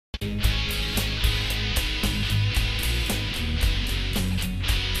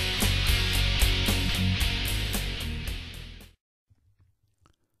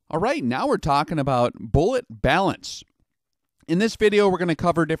All right, now we're talking about bullet balance. In this video, we're going to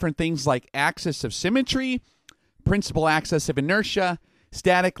cover different things like axis of symmetry, principal axis of inertia,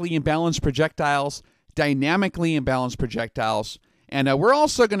 statically imbalanced projectiles, dynamically imbalanced projectiles, and we're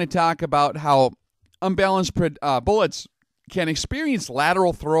also going to talk about how unbalanced bullets can experience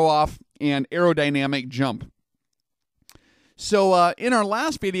lateral throw-off and aerodynamic jump. So in our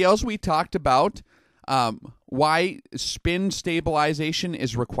last videos, we talked about why spin stabilization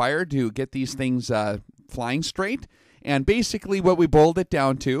is required to get these things flying straight. And basically what we boiled it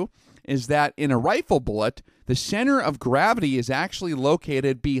down to is that in a rifle bullet, the center of gravity is actually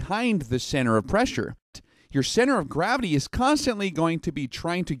located behind the center of pressure. Your center of gravity is constantly going to be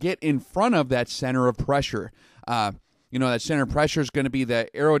trying to get in front of that center of pressure. That center of pressure is going to be the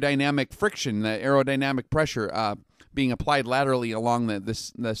aerodynamic friction, the aerodynamic pressure being applied laterally along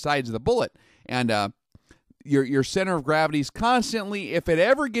the sides of the bullet. And your center of gravity is constantly, if it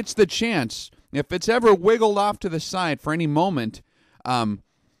ever gets the chance, if it's ever wiggled off to the side for any moment,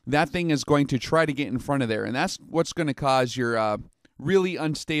 that thing is going to try to get in front of there. And that's what's going to cause your really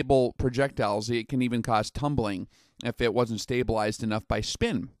unstable projectiles. It can even cause tumbling if it wasn't stabilized enough by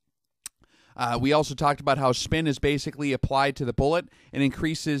spin. We also talked about how spin is basically applied to the bullet and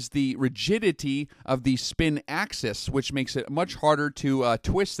increases the rigidity of the spin axis, which makes it much harder to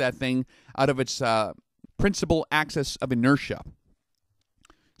twist that thing out of its principal axis of inertia.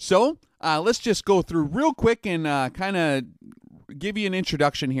 So let's just go through real quick and kind of give you an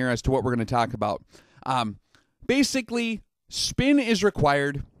introduction here as to what we're going to talk about. Basically, spin is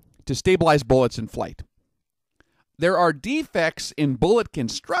required to stabilize bullets in flight. There are defects in bullet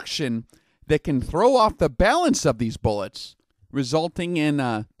construction that can throw off the balance of these bullets, resulting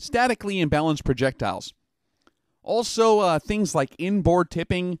in statically imbalanced projectiles. Also, things like inboard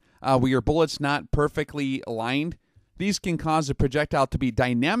tipping, where your bullet's not perfectly aligned, these can cause a projectile to be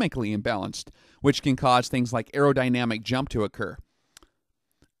dynamically imbalanced, which can cause things like aerodynamic jump to occur.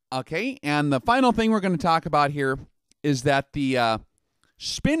 Okay, and the final thing we're going to talk about here is that the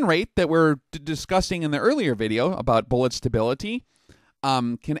spin rate that we're discussing in the earlier video about bullet stability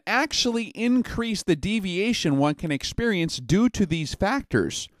can actually increase the deviation one can experience due to these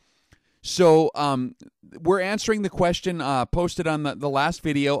factors. So we're answering the question posted on the last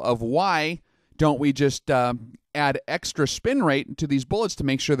video of why don't we just add extra spin rate to these bullets to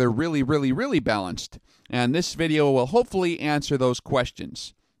make sure they're really, really, really balanced. And this video will hopefully answer those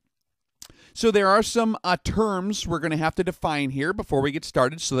questions. So there are some terms we're going to have to define here before we get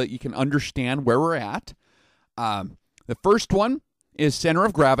started so that you can understand where we're at. The first one is center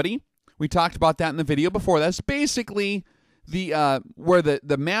of gravity. We talked about that in the video before. That's basically the where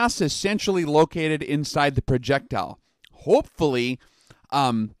the mass is centrally located inside the projectile. Hopefully,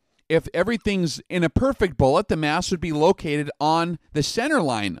 if everything's in a perfect bullet, the mass would be located on the center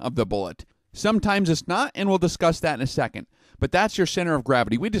line of the bullet. Sometimes it's not, and we'll discuss that in a second. But that's your center of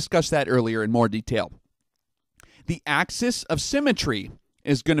gravity. We discussed that earlier in more detail. The axis of symmetry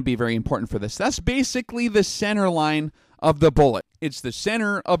is going to be very important for this. That's basically the center line of the bullet. It's the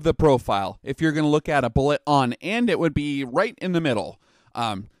center of the profile. If you're going to look at a bullet on end, it would be right in the middle.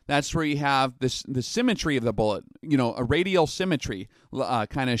 That's where you have the symmetry of the bullet, a radial symmetry,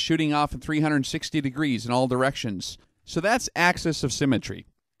 kind of shooting off at 360 degrees in all directions. So that's axis of symmetry.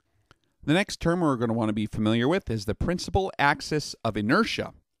 The next term we're going to want to be familiar with is the principal axis of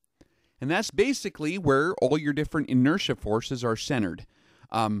inertia. And that's basically where all your different inertia forces are centered.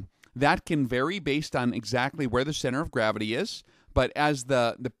 That can vary based on exactly where the center of gravity is, but as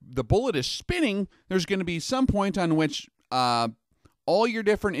the bullet is spinning, there's going to be some point on which all your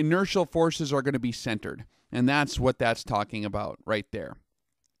different inertial forces are going to be centered. And that's what that's talking about right there.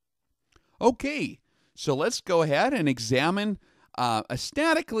 Okay, so let's go ahead and examine a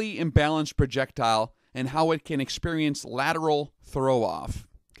statically imbalanced projectile and how it can experience lateral throw-off.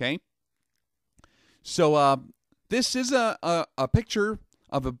 Okay? So this is a picture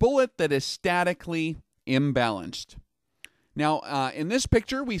of a bullet that is statically imbalanced. Now, in this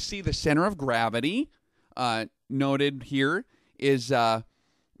picture, we see the center of gravity, noted here, is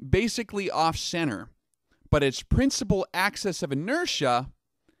basically off-center. But its principal axis of inertia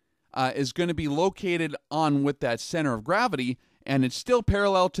is going to be located on with that center of gravity, and it's still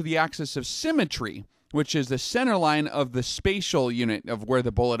parallel to the axis of symmetry, which is the center line of the spatial unit of where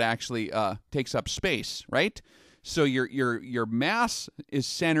the bullet actually takes up space, right? So your mass is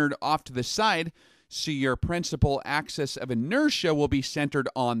centered off to the side, so your principal axis of inertia will be centered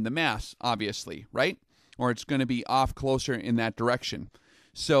on the mass, obviously, right? Or it's going to be off closer in that direction.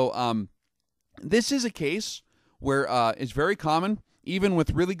 So this is a case where it's very common, even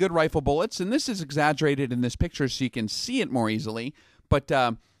with really good rifle bullets, and this is exaggerated in this picture so you can see it more easily, but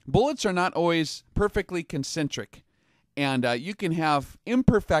bullets are not always perfectly concentric, and you can have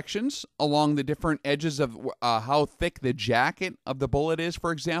imperfections along the different edges of how thick the jacket of the bullet is,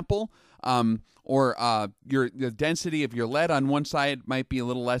 for example, or the density of your lead on one side might be a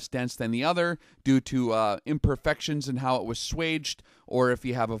little less dense than the other due to imperfections in how it was swaged, or if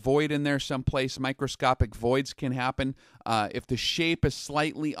you have a void in there someplace, microscopic voids can happen. If the shape is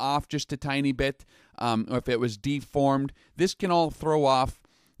slightly off just a tiny bit, or if it was deformed, this can all throw off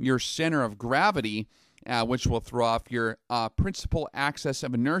your center of gravity, which will throw off your principal axis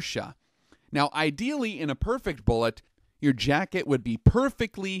of inertia. Now, ideally, in a perfect bullet, your jacket would be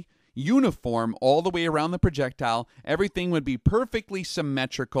perfectly uniform all the way around the projectile. Everything would be perfectly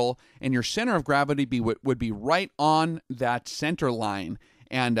symmetrical, and your center of gravity would be right on that center line.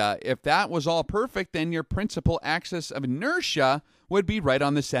 And if that was all perfect, then your principal axis of inertia would be right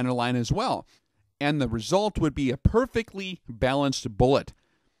on the center line as well. And the result would be a perfectly balanced bullet.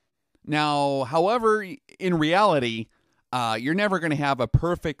 Now, however, in reality, you're never going to have a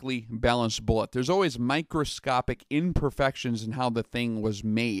perfectly balanced bullet. There's always microscopic imperfections in how the thing was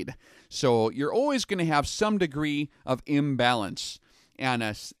made. So you're always going to have some degree of imbalance. And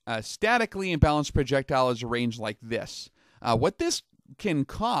a statically imbalanced projectile is arranged like this. What this can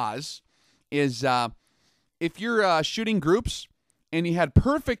cause is if you're shooting groups and you had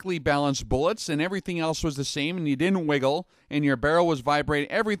perfectly balanced bullets and everything else was the same and you didn't wiggle and your barrel was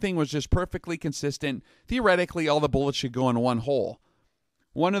vibrating, everything was just perfectly consistent, theoretically all the bullets should go in one hole.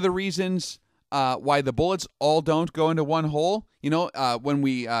 One of the reasons why the bullets all don't go into one hole, when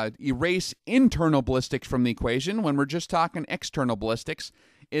we erase internal ballistics from the equation, when we're just talking external ballistics,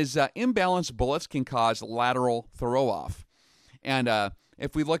 is imbalanced bullets can cause lateral throw-off. And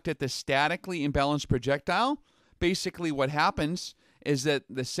if we looked at the statically imbalanced projectile, basically what happens is that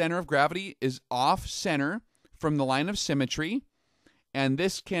the center of gravity is off center from the line of symmetry, and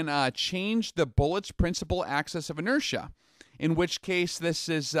this can change the bullet's principal axis of inertia, in which case this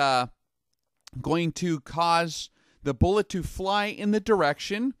is going to cause the bullet to fly in the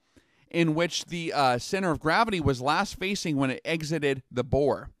direction in which the center of gravity was last facing when it exited the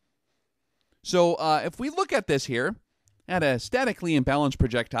bore. So if we look at this here, at a statically imbalanced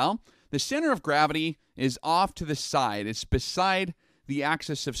projectile, the center of gravity is off to the side. It's beside the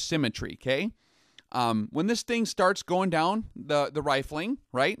axis of symmetry, okay? When this thing starts going down the rifling,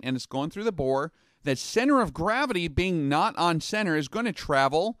 right, and it's going through the bore, the center of gravity being not on center is going to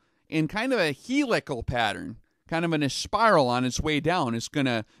travel in kind of a helical pattern, kind of in a spiral on its way down. It's going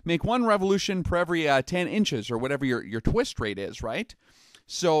to make one revolution per every 10 inches or whatever your twist rate is, right?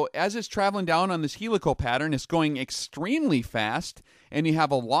 So as it's traveling down on this helical pattern, it's going extremely fast, and you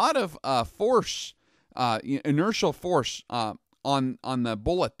have a lot of force, inertial force on the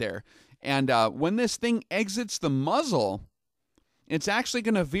bullet there. And when this thing exits the muzzle, it's actually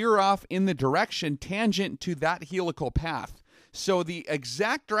going to veer off in the direction tangent to that helical path. So the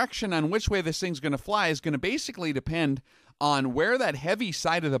exact direction on which way this thing's going to fly is going to basically depend on where that heavy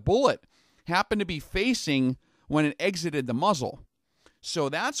side of the bullet happened to be facing when it exited the muzzle. So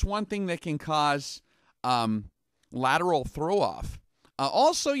that's one thing that can cause lateral throw-off.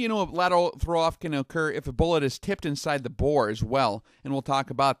 Also, lateral throw-off can occur if a bullet is tipped inside the bore as well, and we'll talk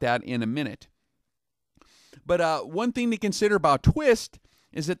about that in a minute. But one thing to consider about twist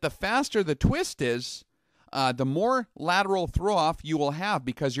is that the faster the twist is, the more lateral throw-off you will have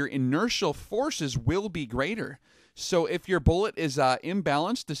because your inertial forces will be greater. So if your bullet is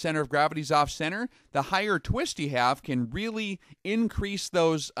imbalanced, the center of gravity is off center, the higher twist you have can really increase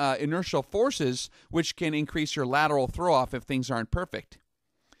those inertial forces, which can increase your lateral throw-off if things aren't perfect.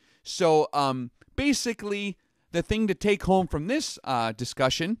 So basically, the thing to take home from this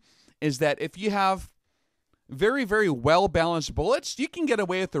discussion is that if you have very, very well-balanced bullets, you can get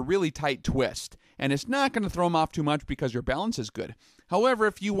away with a really tight twist, and it's not going to throw them off too much because your balance is good. However,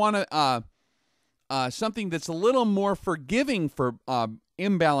 if you want to something that's a little more forgiving for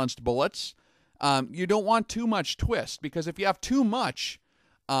imbalanced bullets, you don't want too much twist, because if you have too much,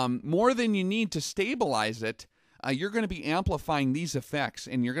 more than you need to stabilize it, you're going to be amplifying these effects,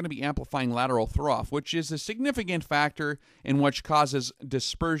 and you're going to be amplifying lateral throw-off, which is a significant factor in which causes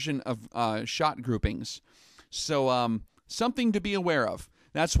dispersion of shot groupings. So something to be aware of.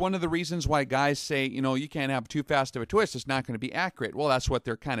 That's one of the reasons why guys say, you can't have too fast of a twist. It's not going to be accurate. Well, that's what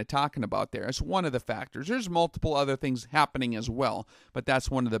they're kind of talking about there. It's one of the factors. There's multiple other things happening as well, but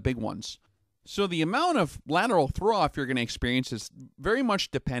that's one of the big ones. So the amount of lateral throw-off you're going to experience is very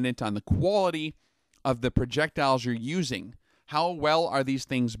much dependent on the quality of the projectiles you're using. How well are these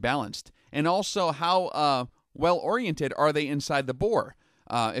things balanced? And also how well-oriented are they inside the bore?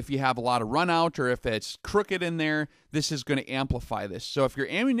 If you have a lot of run out or if it's crooked in there, this is going to amplify this. So if your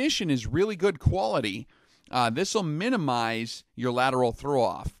ammunition is really good quality, this will minimize your lateral throw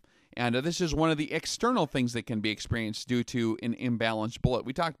off. And this is one of the external things that can be experienced due to an imbalanced bullet.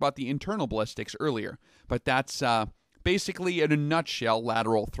 We talked about the internal ballistics earlier, but that's basically, in a nutshell,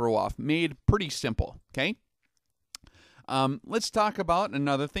 lateral throw off, made pretty simple, okay? Let's talk about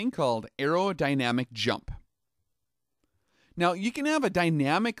another thing called aerodynamic jump. Now, you can have a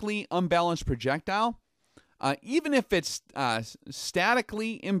dynamically unbalanced projectile, even if it's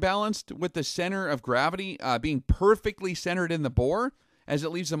statically imbalanced with the center of gravity being perfectly centered in the bore as it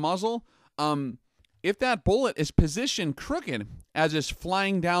leaves the muzzle. If that bullet is positioned crooked as it's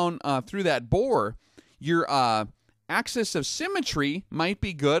flying down through that bore, your axis of symmetry might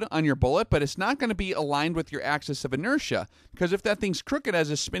be good on your bullet, but it's not going to be aligned with your axis of inertia, because if that thing's crooked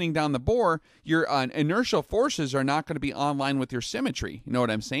as it's spinning down the bore, your inertial forces are not going to be on line with your symmetry. You know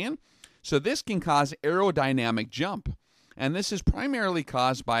what I'm saying? So this can cause aerodynamic jump, and this is primarily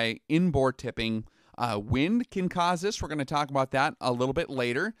caused by inboard tipping. Wind can cause this. We're going to talk about that a little bit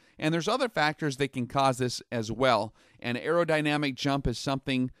later, and there's other factors that can cause this as well. And aerodynamic jump is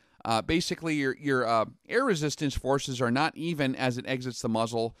something basically your air resistance forces are not even as it exits the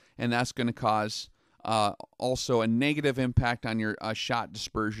muzzle, and that's going to cause also a negative impact on your shot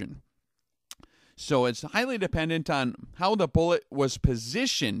dispersion. So it's highly dependent on how the bullet was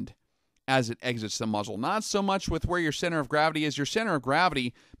positioned as it exits the muzzle, not so much with where your center of gravity is. Your center of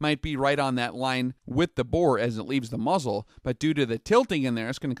gravity might be right on that line with the bore as it leaves the muzzle, but due to the tilting in there,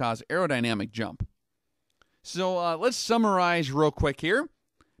 it's going to cause aerodynamic jump. So let's summarize real quick here.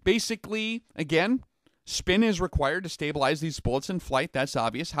 Basically, again, spin is required to stabilize these bullets in flight. That's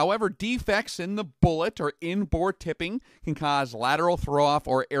obvious. However, defects in the bullet or inboard tipping can cause lateral throw-off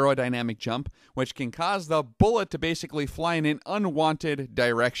or aerodynamic jump, which can cause the bullet to basically fly in an unwanted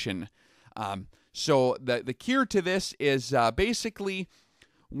direction. So the cure to this is basically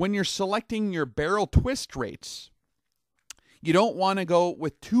when you're selecting your barrel twist rates, you don't want to go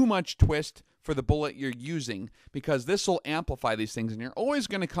with too much twist for the bullet you're using, because this will amplify these things, and you're always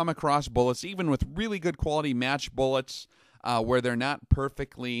going to come across bullets, even with really good quality match bullets, where they're not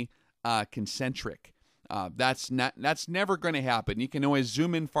perfectly concentric. That's never going to happen. You can always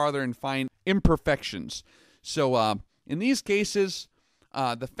zoom in farther and find imperfections. So in these cases,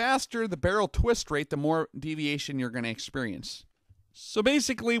 the faster the barrel twist rate, the more deviation you're going to experience. So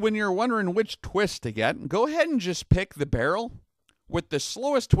basically, when you're wondering which twist to get, go ahead and just pick the barrel with the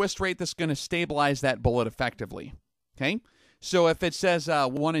slowest twist rate that's going to stabilize that bullet effectively. Okay? So if it says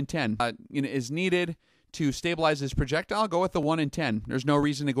 1 in 10 is needed to stabilize this projectile, go with the 1 in 10. There's no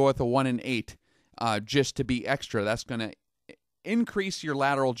reason to go with the 1 in 8 just to be extra. That's going to increase your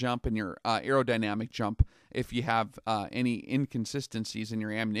lateral jump and your aerodynamic jump if you have any inconsistencies in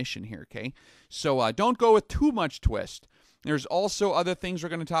your ammunition here, okay? So don't go with too much twist. There's also other things we're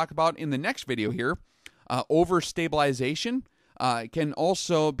going to talk about in the next video here. Overstabilization can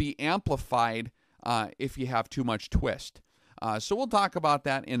also be amplified if you have too much twist. So we'll talk about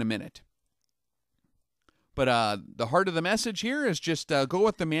that in a minute. But the heart of the message here is just go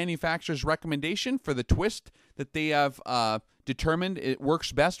with the manufacturer's recommendation for the twist that they have determined it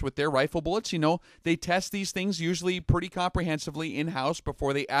works best with their rifle bullets. You know, they test these things usually pretty comprehensively in-house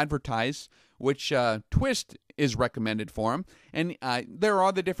before they advertise which twist is recommended for them. And there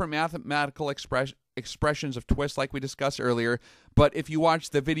are the different mathematical expressions of twist like we discussed earlier. But if you watch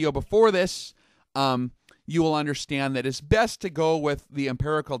the video before this, you will understand that it's best to go with the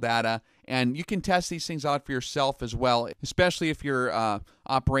empirical data, and you can test these things out for yourself as well, especially if you're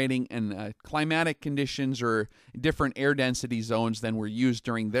operating in climatic conditions or different air density zones than were used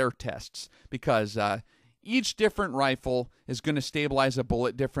during their tests, because each different rifle is going to stabilize a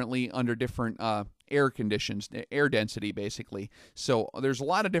bullet differently under different air conditions, air density basically. So there's a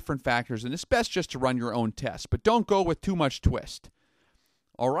lot of different factors, and it's best just to run your own test, but don't go with too much twist.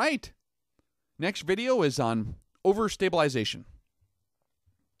 All right. Next video is on overstabilization.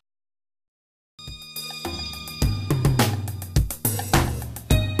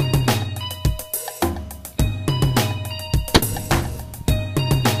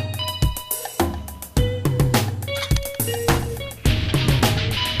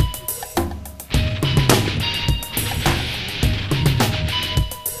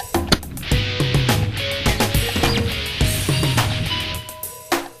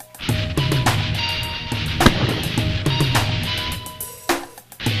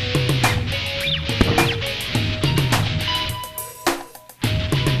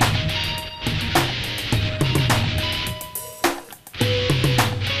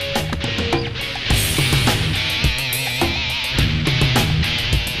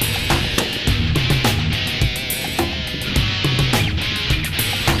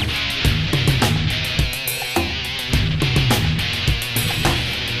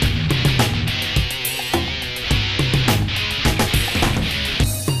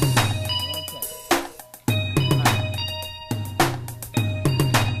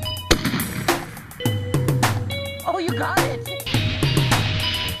 Not